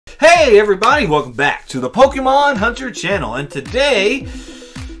Hey everybody, welcome back to the Pokemon Hunter channel, and today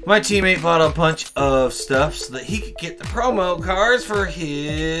my teammate bought a bunch of stuff so that he could get the promo cards for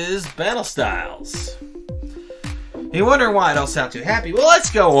his battle styles. You wonder why I don't sound too happy? Well, let's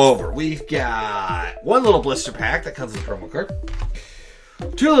go over. We've got one little blister pack that comes with a promo card,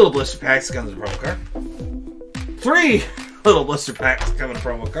 two little blister packs that comes with a promo card, three little blister packs that come with a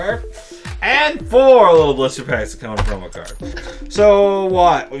promo card, and four little blister packs that come with a promo card. So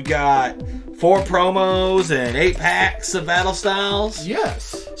what? We've got 4 promos and 8 packs of battle styles?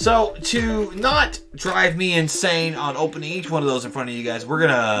 Yes. So to not drive me insane on opening each one of those in front of you guys, we're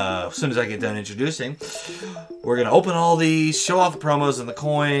gonna, as soon as I get done introducing, we're gonna open all these, show off the promos and the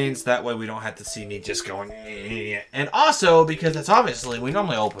coins. That way we don't have to see me just going. And also, because it's obviously, we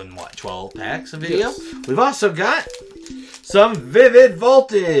normally open, what, 12 packs a video? Yes. We've also got some Vivid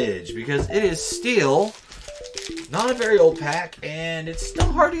Voltage, because it is still not a very old pack, and it's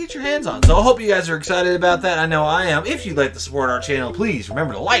still hard to get your hands on. So I hope you guys are excited about that. I know I am. If you'd like to support our channel, please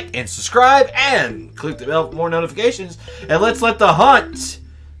remember to like and subscribe, and click the bell for more notifications. And let's let the hunt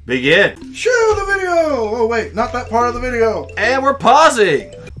begin. Show the video! Oh wait, not that part of the video. And we're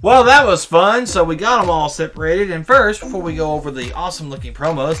pausing. Well, that was fun. So we got them all separated. And first, before we go over the awesome looking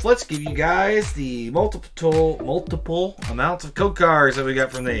promos, let's give you guys the multiple amounts of code cards that we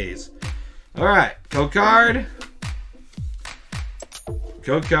got from these. All right, code card,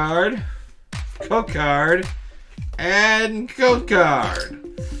 code card, code card, and code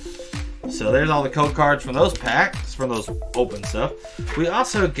card. So there's all the code cards from those packs, from those open stuff. We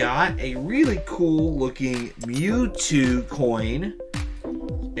also got a really cool looking Mewtwo coin.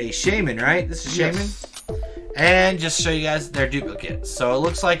 A Shaman, right? This is Shaman. Yes. And just to show you guys, they're duplicates. So it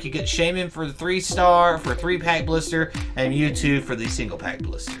looks like you get Shaman for the 3-star, for a 3-pack blister, and Mewtwo for the single-pack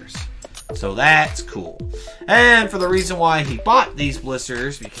blisters. So that's cool. And for the reason why he bought these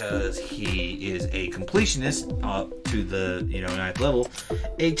blisters, because he is a completionist up to the 9th level,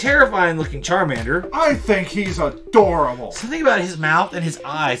 a terrifying looking Charmander. I think he's adorable. Something about his mouth and his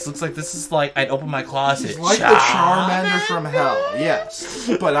eyes looks like this is like I'd open my closet. He's like the Charmander from hell, yes.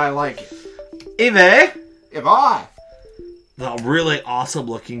 But I like it. If I. The really awesome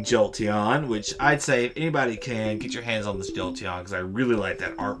looking Jolteon, which I'd say if anybody can, get your hands on this Jolteon, because I really like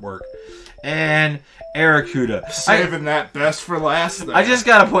that artwork. And Arrokuda. Saving that best for last there. I just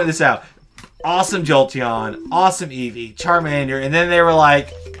gotta point this out. Awesome Jolteon, awesome Eevee, Charmander, and then they were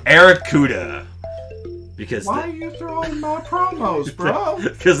like, Arrokuda. Because why are you throwing my promos, bro?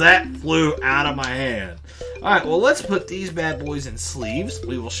 Because that flew out of my hand. Alright, well, let's put these bad boys in sleeves.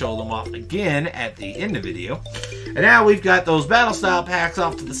 We will show them off again at the end of the video. And now we've got those battle style packs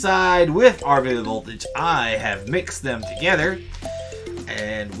off to the side with our Vivid Voltage. I have mixed them together,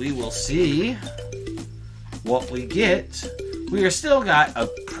 and we will see what we get. We're still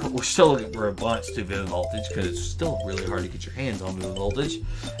looking for a bunch to Vivid Voltage, because it's still really hard to get your hands on Vivid Voltage.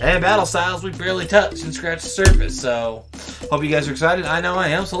 And battle styles we barely touched and scratched the surface. So hope you guys are excited. I know I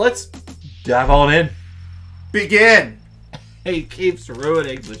am. So let's dive on in. Begin. He keeps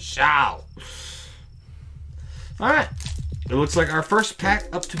ruining the show. Alright. It looks like our first pack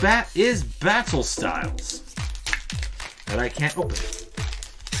up to bat is Battle Styles. That I can't open.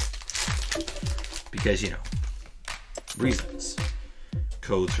 Because, reasons.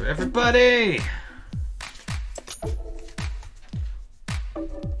 Codes for everybody.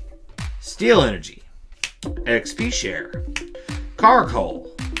 Steel Energy. XP Share. Carkol.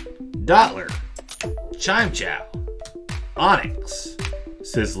 Dottler. Chime Chow, Onyx,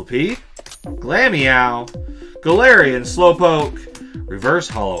 Sizzlipede, Glameow, Galarian Slowpoke, Reverse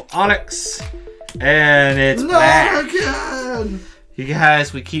Hollow Onyx, and it's back. Again! You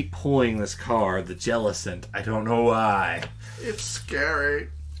guys, we keep pulling this card, the Jellicent. I don't know why. It's scary.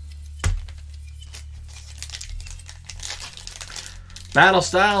 Battle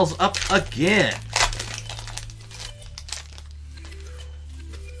Styles up again.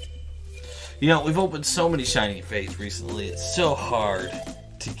 We've opened so many Shiny Fates recently. It's so hard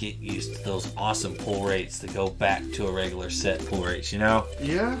to get used to those awesome pull rates that go back to a regular set pull rates,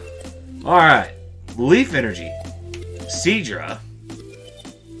 Yeah. Alright. Leaf Energy. Seadra.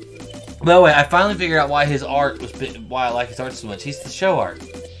 By the way, I finally figured out why his art why I like his art so much. He's the show art.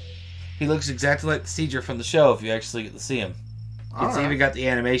 He looks exactly like the Seadra from the show if you actually get to see him. It's even got the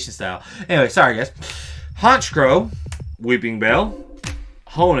animation style. Anyway, sorry guys. Honchkrow. Weeping Bell.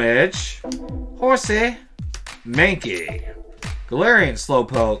 Honedge, Horsey, Mankey, Galarian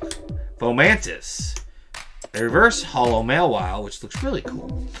Slowpoke, Fomantis, a Reverse Hollow Malewild, which looks really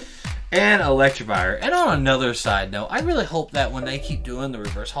cool, and Electrifier. And on another side note, I really hope that when they keep doing the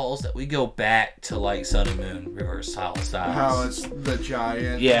reverse holos, that we go back to like Sun and Moon reverse holo styles. How it's the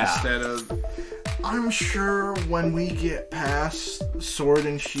giant instead of... I'm sure when we get past Sword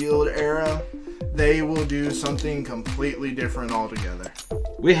and Shield era, they will do something completely different altogether.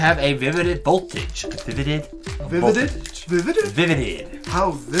 We have a vivided voltage. Vivided? Vivided? Vivided? Vivided.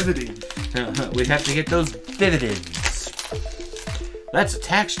 How vivided? We have to get those vivideds. That's a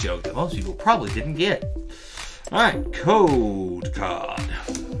tax joke that most people probably didn't get. Alright, code card.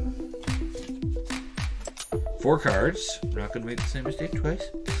 4 cards. We're not going to make the same mistake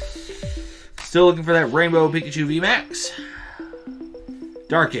twice. Still looking for that Rainbow Pikachu VMAX.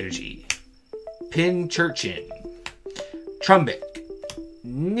 Dark Energy. Pinchurchin. Trumbic.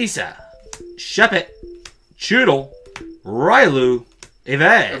 Nisa. Shuppet. Choodle. Railu.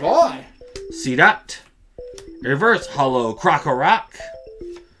 Evade. Seedot. Reverse Holo Crocorock.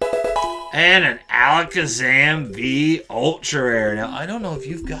 And an Alakazam V Ultra Rare. Now, I don't know if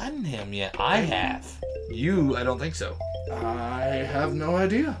you've gotten him yet. I have. You, I don't think so. I have no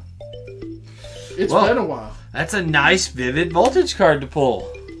idea. It's been a while. That's a nice Vivid Voltage card to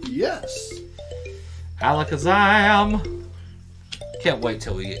pull. Yes. Alakazam. Can't wait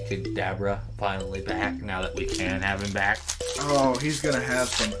till we get Kadabra finally back, now that we can have him back. Oh, he's going to have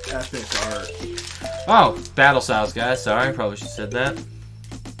some epic art. Oh, Battle Styles, guys. Sorry, probably should have said that.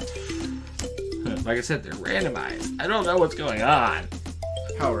 Like I said, they're randomized. I don't know what's going on.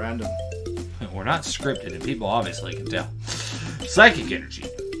 How random. We're not scripted, and people obviously can tell. Psychic Energy.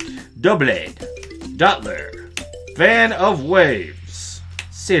 Doublade. Dottler. Fan of Waves.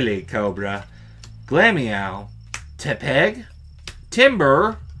 Silly Cobra. Glameow. Tepeg.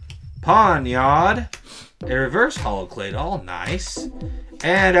 Timber. Pawniard. A reverse Holoclade. All nice.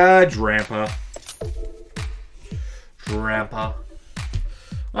 And a Drampa.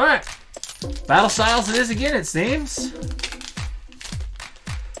 Alright. Battle Styles it is again, it seems.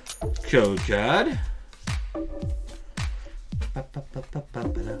 Code card.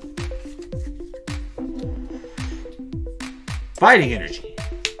 Fighting Energy.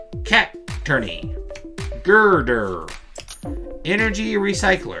 Cat Tourney. Girder. Energy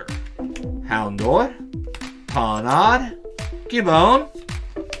Recycler. Houndour. Pawniard. Gibbone.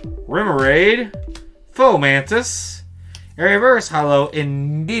 Remoraid. Fomantis. A reverse holo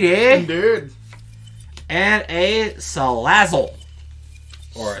Indeed. And a Salazzle.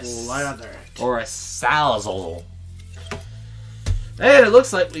 Or a Salazzle. And it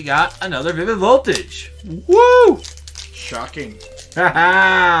looks like we got another Vivid Voltage. Woo! Shocking. Ha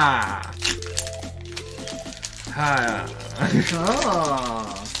ha!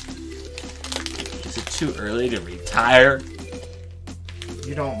 Is it too early to retire?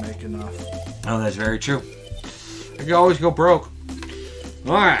 You don't make enough. Oh, that's very true. I can always go broke.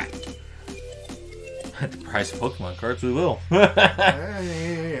 Alright. At the price of Pokemon cards, we will.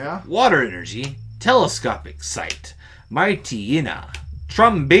 Yeah. Water Energy. Telescopic Sight. Mightyena.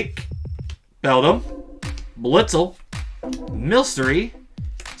 Trumbic. Beldum. Blitzel. Milcery.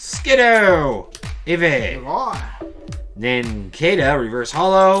 Skiddo. Evade. Nincada. Reverse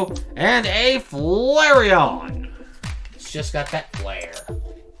Holo. And a Flareon. It's just got that flare.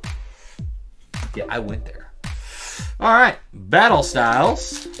 Yeah, I went there. Alright, Battle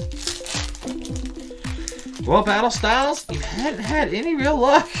Styles. Well, Battle Styles, you hadn't had any real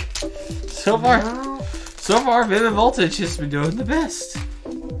luck. So far, Vivid Voltage has been doing the best.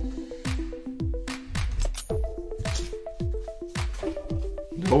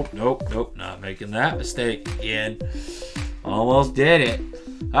 Nope, not making that mistake again. Almost did it.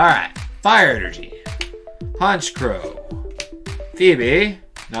 Alright, Fire Energy. Honchcrow. Phoebe,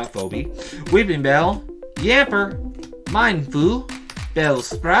 not Phoebe. Weeping Bell. Yamper. Mindfu,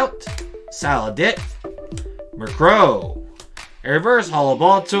 Bellsprout, Saladit, Murkrow, a reverse Holo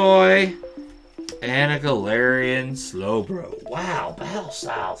Baltoy, and a Galarian Slowbro. Wow, Battle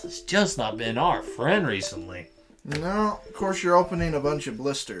Styles has just not been our friend recently. No, of course you're opening a bunch of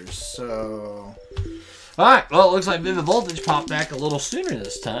blisters, so... Alright, well, it looks like Vivid Voltage popped back a little sooner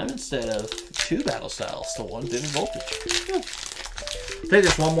this time instead of 2 Battle Styles to 1 Vivid Voltage. I think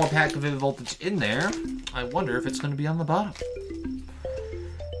there's one more pack of Vivid Voltage in there. I wonder if it's going to be on the bottom.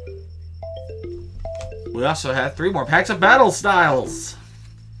 We also have 3 more packs of Battle Styles.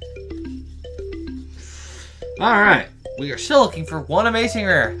 Alright. We are still looking for 1 Amazing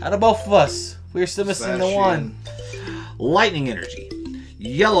Rare out of both of us. We are still missing the 1. Lightning Energy.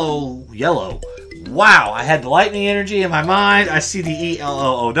 Yellow. Wow, I had the Lightning Energy in my mind. I see the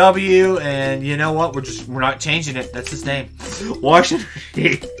E-L-O-O-W, and you know what? We're not changing it. That's his name. Wash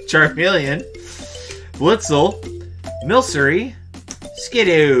Energy. Charmeleon. Blitzel. Milcery.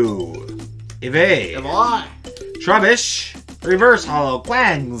 Skidoo. Eve. Trubbish. Reverse Hollow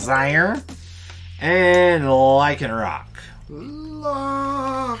Quagsire. And Lycanroc.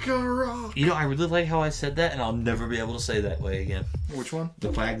 Lycanroc. You know, I really like how I said that, and I'll never be able to say that way again. Which one? The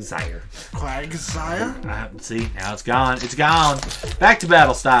Quagsire. Quagsire? See, now it's gone. It's gone. Back to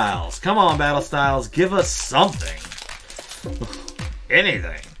Battle Styles. Come on, Battle Styles. Give us something.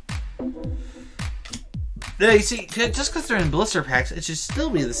 Anything. Yeah, you see, just because they're in blister packs, it should still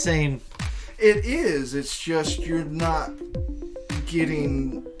be the same. It is. It's just you're not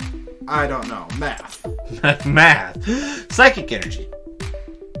getting, I don't know, math. Math. Psychic Energy.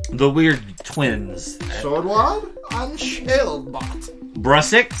 The Weird Twins. Swordwad and Shellbot.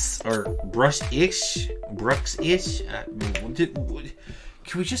 Brussix or Brush-ish? Brooks-ish?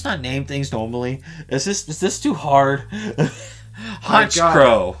 Can we just not name things normally? Is this too hard? Hunch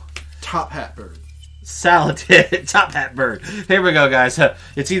Crow. Top Hat Bird. Saladin. Top Hat Bird. Here we go, guys.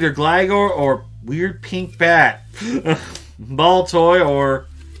 It's either Glygor or Weird Pink Bat. Ball Toy or...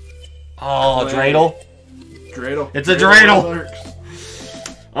 Oh, Dreidel. Dreidel. It's a Dreidel.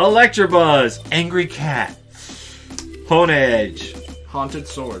 Electabuzz. Angry Cat. Honedge. Haunted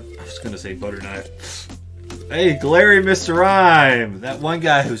Sword. I was going to say Butter Knife. Hey, Glary Mr. Rhyme. That one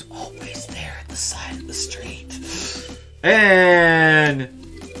guy who's always there at the side of the street. And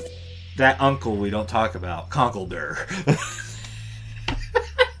that uncle we don't talk about. Conkeldurr.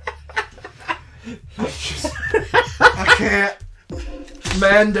 I can't.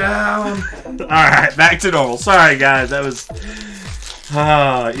 Man down. Alright, back to normal. Sorry, guys. That was...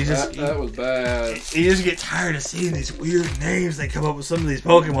 that was bad. You just get tired of seeing these weird names they come up with some of these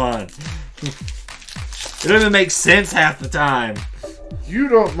Pokemon. It doesn't even make sense half the time. You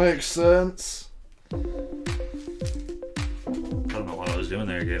don't make sense. I don't know what I was doing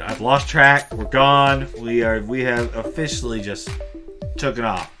there again. I've lost track. We're gone. We have officially just taken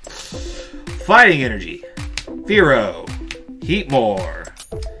off. Fighting Energy. Fearow. Heatmore.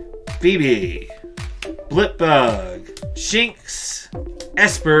 Phoebe. Blipbug. Shinx.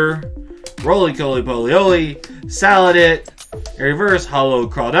 Esper. Roly-Coly Polioli. Saladit. Reverse Hollow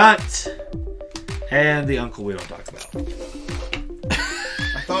Crawdont. And the uncle we don't talk about.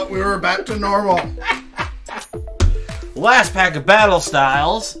 I thought we were back to normal. Last pack of Battle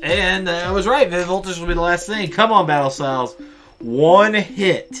Styles. And I was right. Vivid Voltage will be the last thing. Come on, Battle Styles. One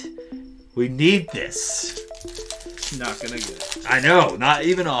hit. We need this. Not gonna get it. I know. Not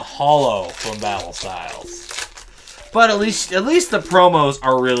even a hollow from Battle Styles. But at least the promos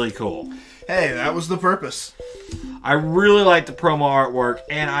are really cool. Hey, that was the purpose. I really like the promo artwork,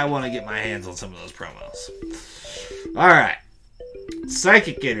 and I want to get my hands on some of those promos. Alright.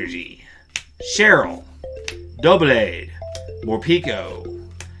 Psychic Energy. Cheryl. Doublade. Morpeko.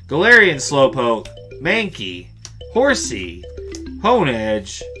 Galarian Slowpoke. Mankey. Horsey.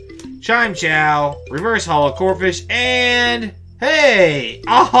 Honedge. Chime Chow. Reverse Hollow Corphish. And... hey!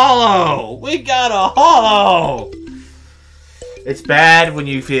 A hollow! We got a hollow! It's bad when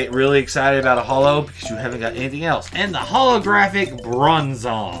you get really excited about a hollow because you haven't got anything else. And the holographic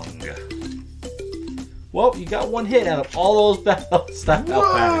Bronzong. Well, you got one hit out of all those Battle Style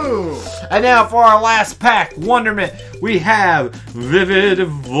packs. And now for our last pack, Wonderment, we have Vivid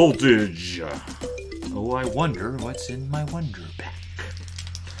Voltage. Oh, I wonder what's in my Wonder Pack.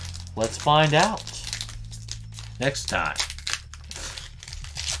 Let's find out. Next time.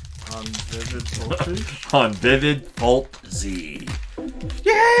 On Vivid Voltage? On Vivid Volt Z.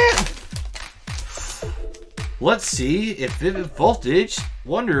 Yeah! Let's see if Vivid Voltage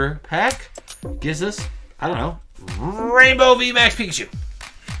Wonder Pack gives us, I don't know, Rainbow VMAX Pikachu.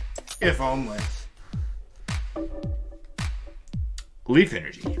 If only. Leaf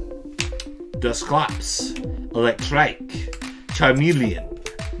Energy. Dusclops. Electrike. Charmeleon.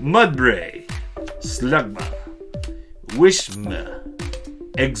 Mudbray. Slugma. Wishma.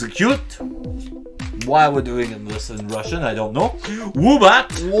 Execute. Why we're doing this in Russian, I don't know. Woobat.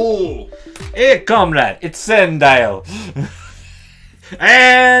 Whoa. Hey, comrade, it's Sandile.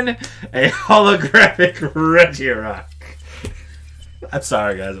 And a holographic Regirock. I'm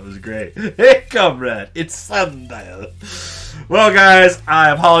sorry, guys, it was great. Hey, comrade, it's Sandile. Well, guys,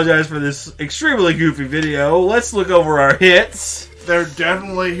 I apologize for this extremely goofy video. Let's look over our hits. They're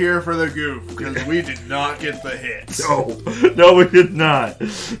definitely here for the goof, because we did not get the hits. No, we did not.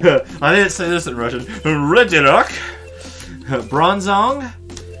 I didn't say this in Russian. Regirock, Bronzong,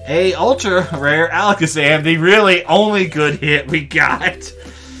 a ultra rare Alakazam, the really only good hit we got.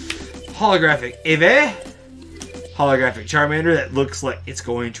 Holographic Eve, holographic Charmander that looks like it's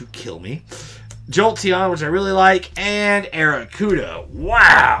going to kill me. Jolteon, which I really like, and Arrokuda.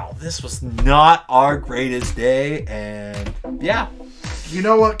 Wow, this was not our greatest day, and yeah, You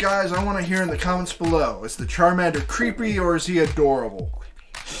know what, guys? I want to hear in the comments below. Is the Charmander creepy or is he adorable?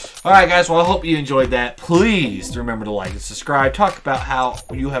 Alright guys, well I hope you enjoyed that. Please remember to like and subscribe. Talk about how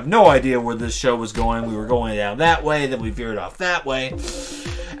you have no idea where this show was going. We were going down that way, then we veered off that way.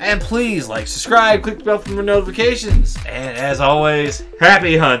 And please like, subscribe, click the bell for more notifications. And as always,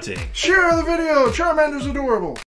 happy hunting. Share the video. Charmander's adorable.